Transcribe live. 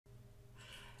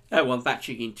Everyone, back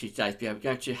to you into today's video. We're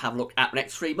going to have a look at the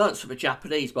next 3 months for the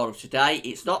Japanese model today.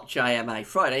 It's not JMA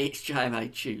Friday, it's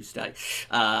JMA Tuesday.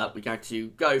 We're going to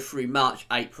go through March,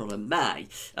 April and May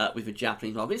with the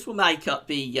Japanese model. This will make up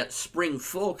the spring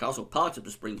forecast, or part of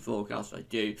the spring forecast I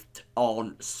do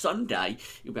on Sunday.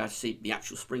 You'll be able to see the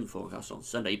actual spring forecast on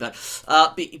Sunday. But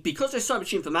because there's so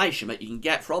much information that you can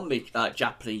get from the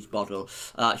Japanese model,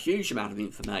 a huge amount of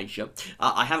information,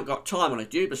 I haven't got time when I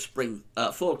do the spring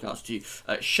forecast to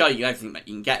show you everything that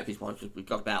you can get with this model, because we've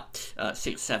got about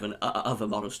 6, 7 other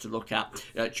models to look at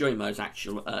during those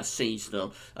actual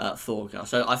seasonal forecasts.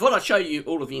 So I thought I'd show you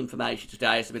all of the information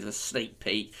today as a bit of a sneak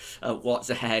peek of what's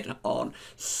ahead on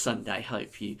Sunday.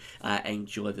 Hope you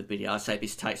enjoy the video. I say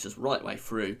this takes us right way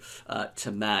through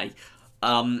to May.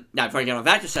 Now, very good. I've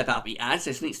had to say about the ads.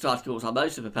 There's links to articles on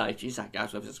most of the pages. That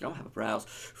goes over to have a browse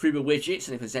through the widgets,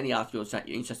 and if there's any articles that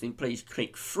you're interested in, please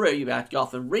click through. You'll be able to go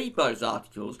off and read those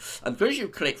articles. And because you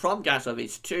click from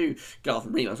Gasovis to go off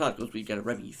and read those articles, we get a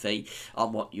revenue fee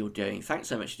on what you're doing. Thanks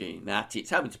so much for doing that.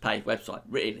 It's helping to pay the website,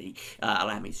 really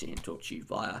allow me to see and talk to you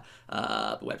via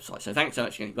the website. So thanks so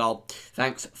much for getting involved.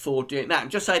 Thanks for doing that. And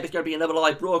just say there's going to be another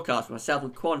live broadcast with myself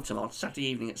and Quantum on Saturday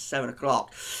evening at 7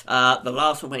 o'clock. The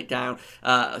last one went down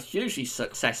hugely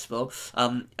successful.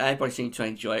 Everybody seemed to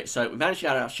enjoy it, so we managed to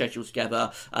get our schedule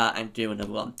together and do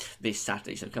another one this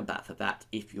Saturday, so come back for that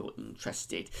if you're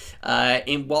interested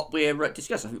in what we're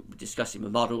discussing. I think we're discussing the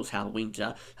models, how the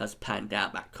winter has panned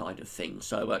out, that kind of thing,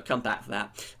 so come back for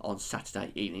that on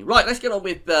Saturday evening. Right, let's get on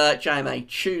with JMA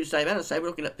Tuesday then. As I say, we're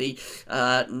looking at the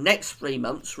next 3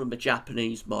 months from the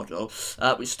Japanese model.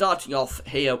 We're starting off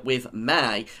here with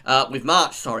March, with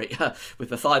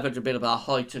the 500 millibar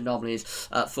height anomalies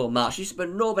for March. This is the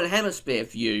Northern Hemisphere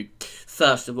view.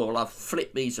 First of all, I've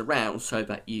flipped these around so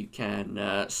that you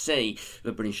can see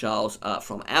the British Isles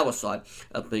from our side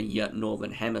of the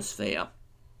Northern Hemisphere.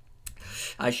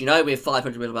 As you know, we have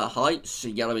 500 millibar heights.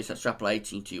 Yellow is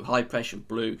extrapolating to high pressure,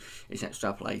 blue is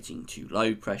extrapolating to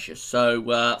low pressure. So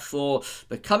for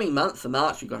the coming month, for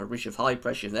March, we've got a ridge of high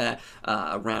pressure there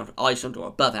around Iceland, or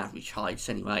above average heights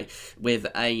anyway, with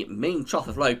a mean trough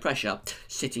of low pressure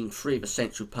sitting through the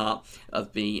central part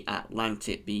of the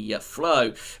Atlantic. The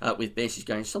flow with this is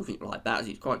going something like that, as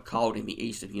it's quite cold in the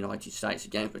east of the United States.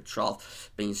 Again, the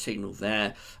trough being signalled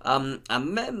there. And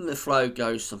then the flow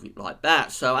goes something like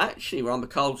that. So actually, we're on the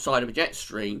cold side of a jet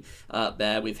stream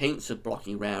there, with hints of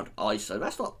blocking around Iceland.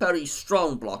 That's not very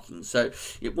strong blocking, so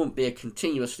it wouldn't be a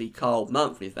continuously cold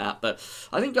month with that. But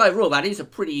I think overall that is a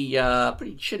pretty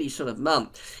chilly sort of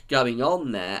month going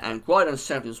on there, and quite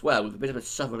unsettled as well, with a bit of a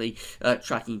southerly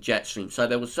tracking jet stream. So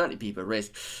there will certainly be the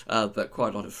risk of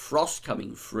quite a lot of frost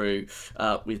coming through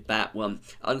with that one.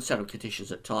 Unsettled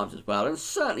conditions at times as well, and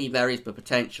certainly there is the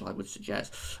potential, I would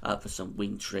suggest, for some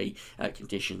wintry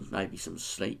conditions, maybe some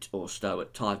sleet or snow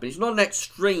at times, but it's not an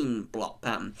extreme block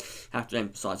pattern. I have to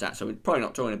emphasise that. So we're probably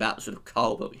not talking about the sort of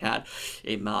cold that we had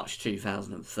in March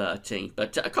 2013,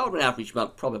 but a cold and average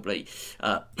month, probably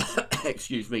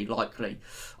excuse me, likely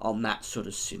on that sort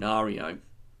of scenario.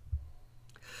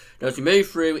 Now, as we move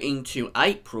through into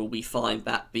April, we find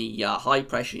that the high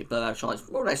pressure above average heights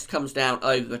more or less comes down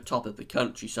over the top of the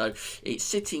country. So it's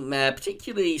sitting there,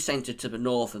 particularly centred to the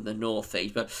north and the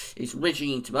northeast, but it's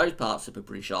ridging into most parts of the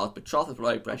British Isles. But trough of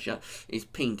low pressure is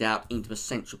pinged out into the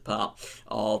central part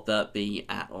of the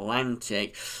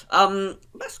Atlantic.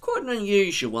 That's quite an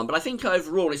unusual one, but I think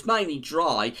overall it's mainly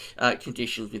dry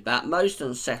conditions with that. Most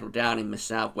unsettled down in the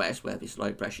southwest, where this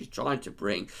low pressure is trying to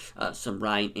bring some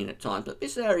rain in at times. But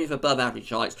this area above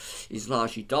average heights is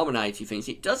largely dominating things.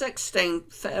 It does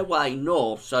extend fair way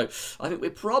north, so I think we're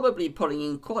probably putting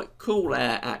in quite cool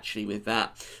air actually with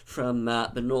that from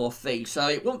the northeast. So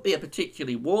it won't be a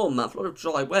particularly warm month, a lot of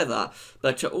dry weather,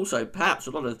 but also perhaps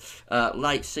a lot of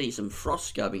late season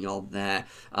frost going on there,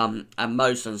 and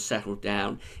most unsettled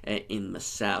down in the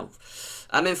south.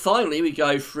 And then finally we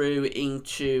go through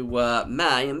into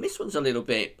May, and this one's a little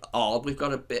bit odd. We've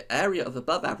got a bit area of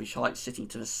above average height sitting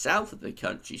to the south of the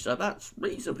country, so that's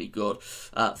reasonably good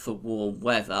for warm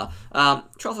weather.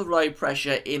 Trough of low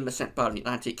pressure in the central part of the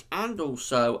Atlantic and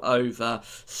also over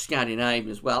Scandinavia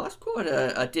as well. That's quite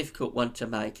a difficult one to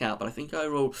make out, but I think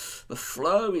overall the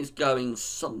flow is going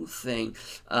something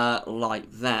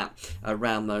like that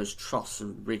around those troughs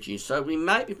and ridges. So we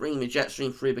may be bringing the jet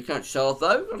stream through the country. So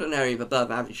although we've got an area of above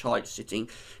average height sitting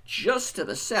just to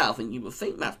the south, and you will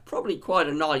think that's probably quite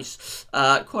a nice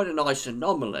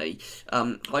anomaly,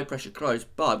 high pressure close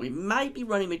by, side. We may be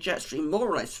running the jet stream more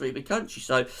or less through the country,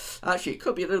 so actually it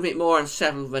could be a little bit more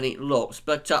unsettled than it looks.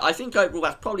 But I think overall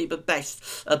that's probably the best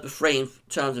of the three in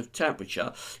terms of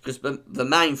temperature, because the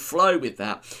main flow with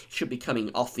that should be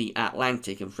coming off the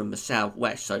Atlantic and from the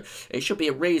southwest, so it should be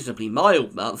a reasonably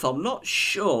mild month. I'm not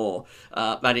sure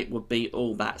that it would be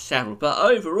all that settled, but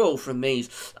overall from these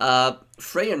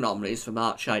three anomalies for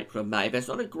March, April and May, there's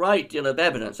not a great deal of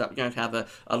evidence that we're going to have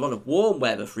a lot of warm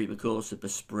weather through the course of the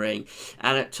spring,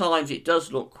 and at times it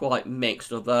does look quite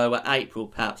mixed, although April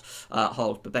perhaps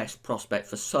holds the best prospect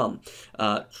for some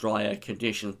drier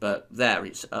conditions, but there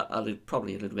it's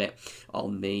probably a little bit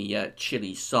on the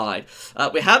chilly side.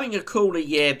 We're having a cooler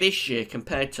year this year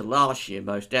compared to last year,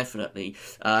 most definitely.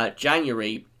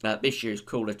 January this year is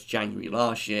cooler to January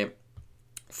last year.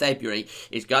 February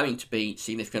is going to be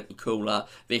significantly cooler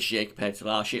this year compared to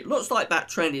last year. It looks like that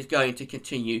trend is going to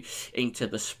continue into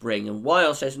the spring, and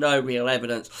whilst there's no real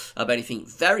evidence of anything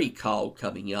very cold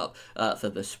coming up for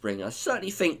the spring, I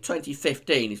certainly think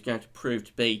 2015 is going to prove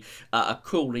to be a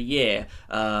cooler year,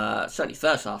 certainly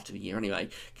first half of the year anyway,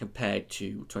 compared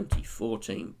to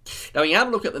 2014. Now, when you have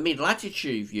a look at the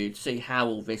mid-latitude view to see how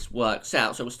all this works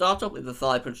out, so we'll start off with the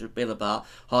 500 millibar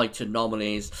height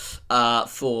anomalies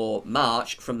for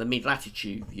March from the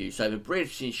mid-latitude view. So the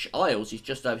British Isles is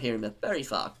just over here in the very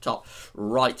far top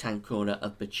right-hand corner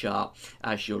of the chart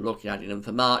as you're looking at it. And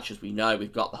for March, as we know,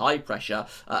 we've got the high pressure.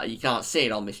 You can't see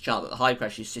it on this chart, but the high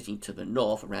pressure is sitting to the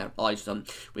north around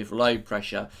Iceland, with low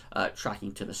pressure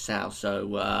tracking to the south.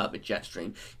 So the jet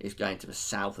stream is going to the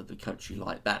south of the country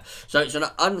like that. So it's an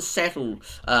unsettled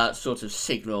sort of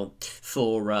signal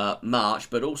for March,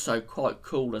 but also quite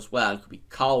cool as well. It could be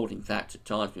cold, in fact, at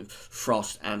times, with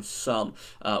frost and some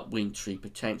wintry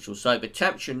potential. So the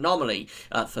temperature anomaly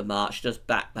for March does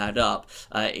back that up.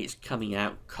 It's coming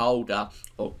out colder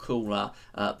or cooler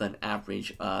than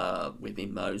average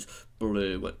within those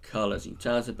blue colours. In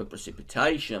terms of the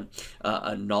precipitation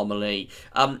anomaly,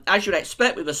 as you'd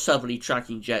expect with a southerly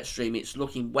tracking jet stream, it's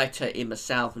looking wetter in the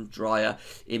south and drier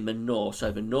in the north.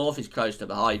 So the north is close to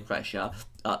the high pressure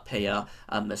up here,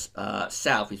 and the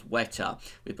south is wetter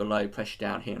with the low pressure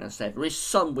down here. And as I said, there is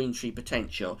some wintry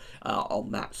potential on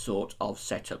that sort of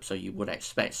setup, so you would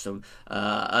expect some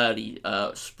early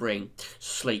spring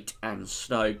sleet and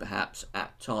snow perhaps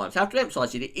at times. I have to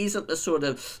emphasise it isn't the sort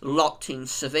of locked-in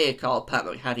severe cold pattern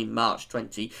that we had in March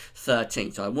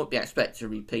 2013, so I wouldn't be expecting a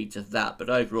repeat of that,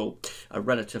 but overall a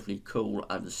relatively cool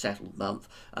and settled month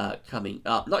coming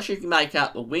up. Not sure if you can make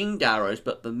out the winged arrows,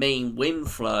 but the mean wind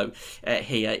flow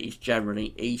here is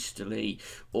generally easterly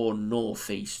or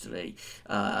northeasterly.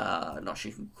 Not sure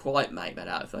you can quite make that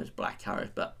out of those black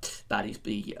arrows, but that is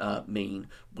the mean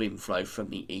wind flow from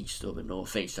the east or the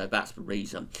northeast, so that's the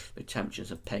reason the temperatures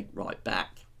have pegged right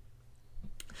back.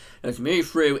 As we move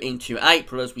through into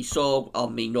April, as we saw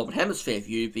on the Northern Hemisphere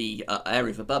view, the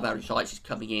area of above average heights is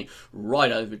coming in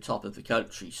right over the top of the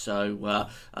country. So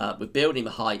we're building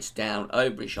the heights down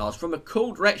over British Isles from a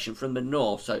cool direction from the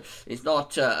north. So it's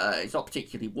not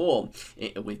particularly warm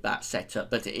with that setup,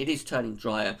 but it is turning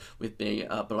drier with the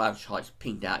below average heights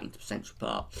pinned out into the central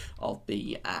part of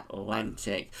the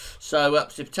Atlantic. So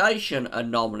precipitation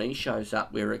anomaly shows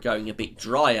that we're going a bit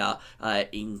drier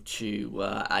into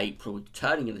April,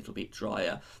 turning a little bit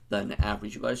drier than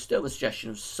average, although still the suggestion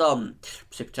of some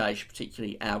precipitation,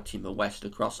 particularly out in the west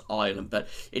across Ireland. But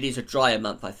it is a drier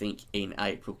month, I think, in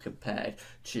April compared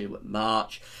to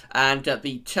March. And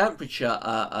the temperature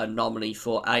anomaly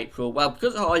for April, well,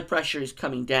 because the high pressure is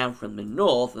coming down from the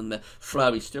north and the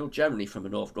flow is still generally from the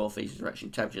north-northeast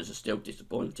direction, temperatures are still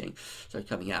disappointing, so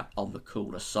coming out on the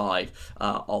cooler side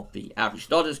of the average.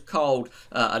 Not as cold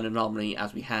an anomaly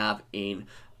as we have in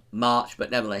March, but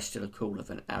nevertheless still a cooler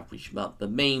than average month. The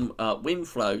mean wind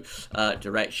flow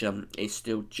direction is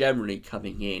still generally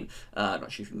coming in,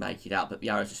 not sure if you can make it out, but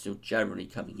the arrows are still generally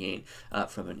coming in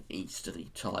from an easterly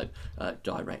type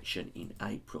direction in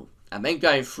April. And then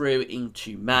going through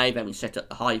into May, then we set up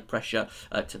the high pressure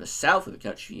to the south of the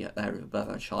country, area of above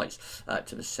average heights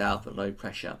to the south. The low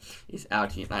pressure is out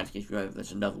in the Atlantic. If you remember,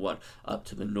 there's another one up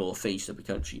to the northeast of the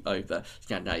country over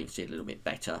Scandinavia. You can see a little bit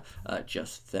better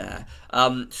just there.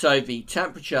 So the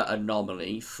temperature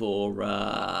anomaly for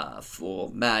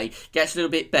May gets a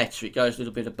little bit better. It goes a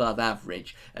little bit above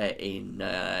average in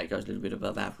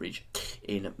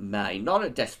May. Not a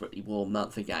desperately warm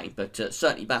month again, but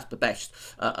certainly that's the best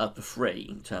of the the 3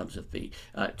 in terms of the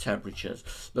temperatures.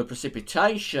 The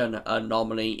precipitation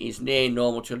anomaly is near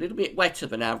normal to a little bit wetter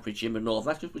than average in the north.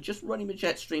 That's because we're just running the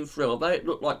jet stream through. Although it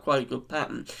looked like quite a good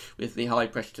pattern with the high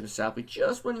pressure to the south, we're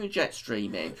just running the jet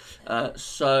stream in.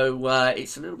 So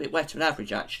it's a little bit wetter than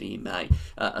average actually in May,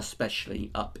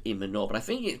 especially up in the north. But I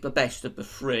think it's the best of the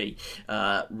 3,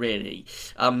 really.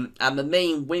 And the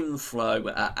mean wind flow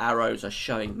arrows are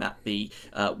showing that the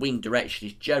wind direction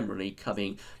is generally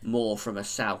coming more from a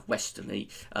southwesterly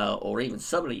or even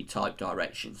southerly type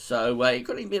direction. So it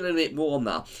could be a little bit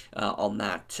warmer on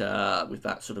that with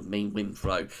that sort of mean wind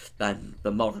flow than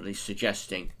the model is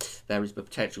suggesting. There is the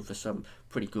potential for some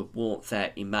pretty good warmth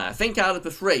there in May. I think out of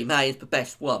the 3, May is the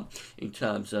best one in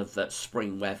terms of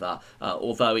spring weather,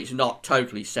 although it's not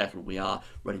totally settled. We are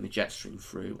running the jet stream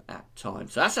through at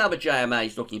times. So that's how the JMA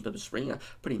is looking for the spring. A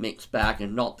pretty mixed bag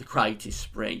and not the greatest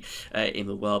spring in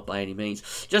the world by any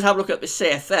means. Just have a look at the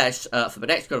CFS for the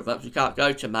next couple of months. We can't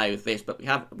go to May with this, but we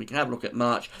can have a look at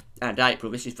March and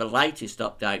April. This is the latest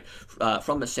update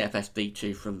from the CFS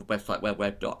V2 from the website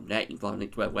webweb.net. You can find a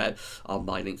link to web on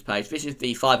my links page. This is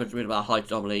the 500 millibar height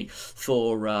anomaly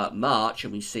for March,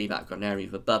 and we see that got an area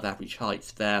of above average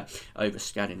heights there over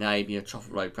Scandinavia, trough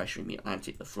of low pressure in the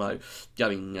Atlantic, the flow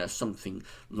going something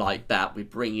like that. We're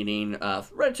bringing in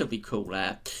relatively cool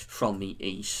air from the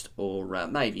east or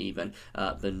maybe even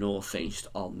the northeast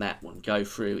on that one. Go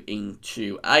through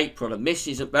into April, and this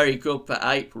isn't very good for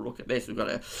April. Look at this. We've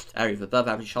got an area of above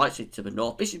average heights to the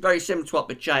north. This is very similar to what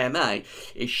the JMA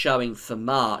is showing for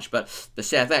March, but the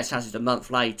CFS has it a month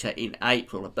later in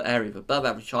April. An area of above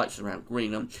average heights around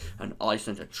Greenland and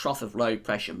Iceland, a trough of low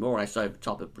pressure more or less over the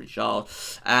top of British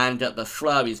Isles, and the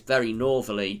flow is very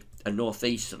northerly and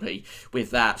northeasterly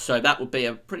with that, so that would be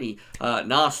a pretty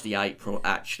nasty April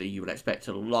actually. You would expect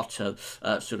a lot of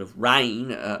sort of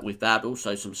rain with that,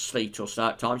 also some sleet or snow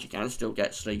at times. You can still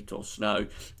get sleet or snow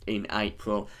in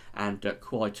April, and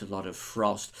quite a lot of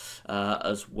frost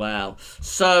as well.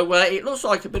 So it looks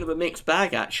like a bit of a mixed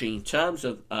bag actually in terms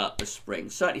of the spring,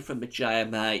 certainly from the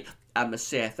JMA and the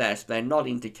CFS. They're not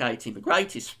indicating the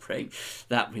greatest spring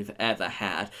that we've ever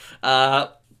had,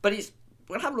 but it's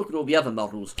we'll have a look at all the other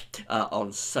models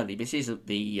on Sunday. This isn't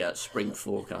the spring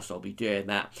forecast. I'll be doing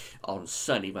that on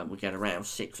Sunday when we get around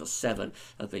 6 or 7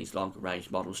 of these longer range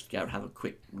models to go and have a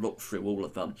quick look through all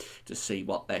of them to see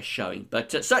what they're showing. But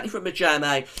certainly from the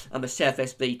JMA and the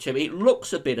CFS V2, it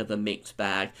looks a bit of a mixed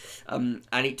bag, and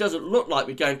it doesn't look like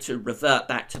we're going to revert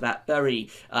back to that very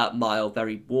mild,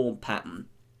 very warm pattern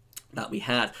that we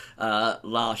had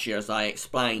last year. As I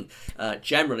explained,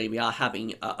 generally we are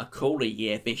having a cooler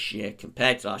year this year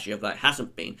compared to last year, though it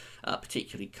hasn't been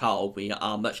particularly cold. We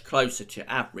are much closer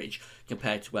to average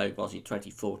compared to where it was in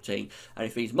 2014, and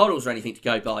if these models are anything to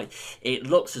go by, it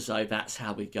looks as though that's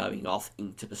how we're going off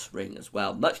into the spring as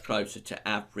well, much closer to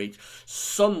average.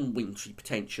 Some wintry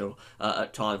potential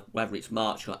at times, whether it's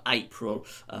March or April,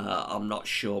 I'm not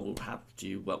sure. We'll have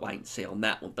to wait and see on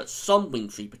that one, but some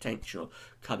wintry potential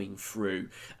coming through,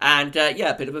 and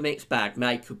yeah, a bit of a mixed bag.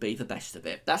 May could be the best of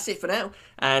it. That's it for now,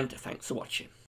 and thanks for watching.